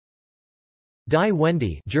Die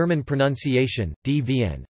Wende German pronunciation, die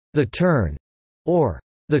Wende, the turn, or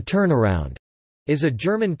the turnaround, is a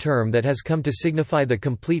German term that has come to signify the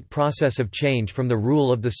complete process of change from the rule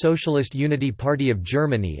of the Socialist Unity Party of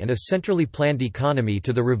Germany and a centrally planned economy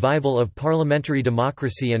to the revival of parliamentary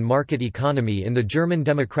democracy and market economy in the German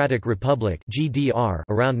Democratic Republic (GDR)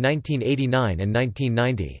 around 1989 and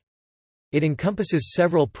 1990. It encompasses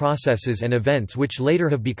several processes and events which later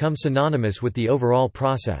have become synonymous with the overall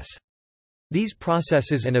process. These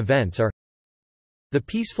processes and events are the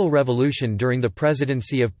peaceful revolution during the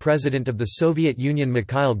presidency of President of the Soviet Union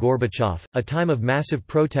Mikhail Gorbachev, a time of massive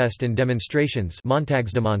protest and demonstrations,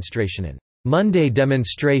 Montagsdemonstrationen, Monday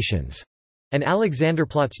demonstrations, an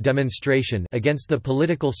Alexanderplatz demonstration against the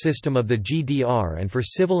political system of the GDR and for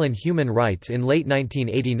civil and human rights in late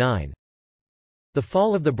 1989. The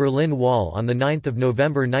fall of the Berlin Wall on 9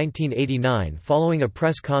 November 1989 following a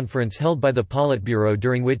press conference held by the Politburo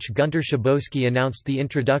during which Günter Schabowski announced the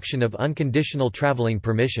introduction of unconditional traveling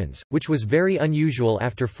permissions, which was very unusual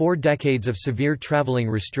after 4 decades of severe traveling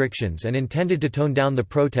restrictions and intended to tone down the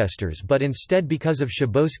protesters, but instead because of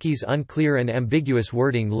Schabowski's unclear and ambiguous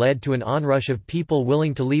wording led to an onrush of people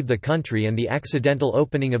willing to leave the country and the accidental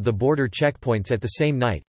opening of the border checkpoints at the same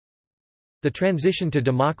night. The transition to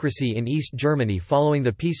democracy in East Germany following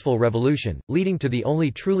the peaceful revolution, leading to the only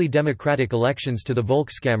truly democratic elections to the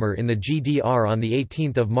Volkskammer in the GDR on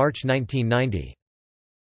 18 March 1990.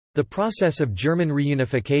 The process of German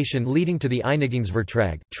reunification leading to the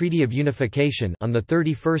Einigungsvertrag Treaty of Unification on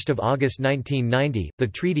 31 August 1990, the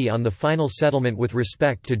treaty on the final settlement with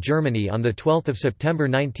respect to Germany on 12 September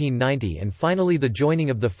 1990 and finally the joining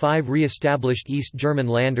of the 5 re-established East German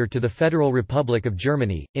Länder to the Federal Republic of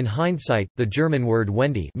Germany. In hindsight, the German word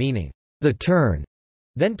Wende, meaning the turn,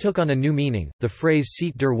 then took on a new meaning. The phrase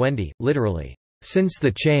Seit der Wende, literally, since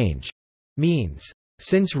the change, means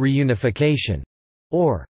since reunification,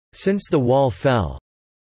 or since the wall fell.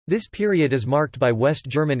 This period is marked by West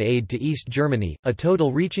German aid to East Germany, a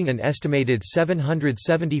total reaching an estimated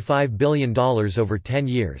 $775 billion over 10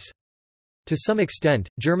 years. To some extent,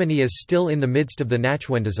 Germany is still in the midst of the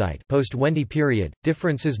Nachwendezeit post-Wende period,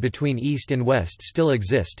 differences between East and West still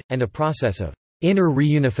exist, and a process of inner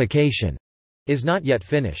reunification is not yet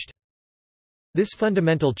finished. This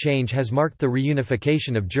fundamental change has marked the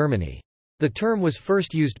reunification of Germany. The term was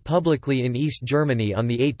first used publicly in East Germany on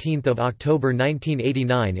 18 October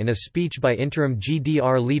 1989 in a speech by interim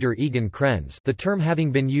GDR leader Egon Krenz, the term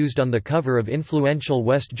having been used on the cover of influential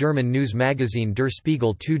West German news magazine Der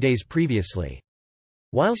Spiegel 2 days previously.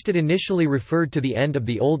 Whilst it initially referred to the end of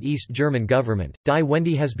the old East German government, Die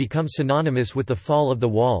Wende has become synonymous with the fall of the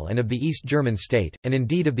Wall and of the East German state, and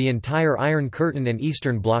indeed of the entire Iron Curtain and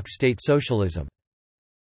Eastern Bloc state socialism.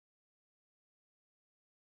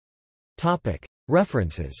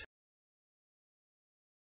 References.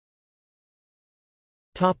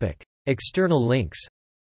 External links.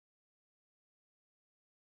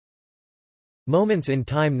 Moments in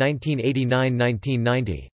Time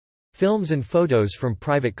 1989–1990. Films and photos from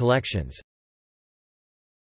private collections.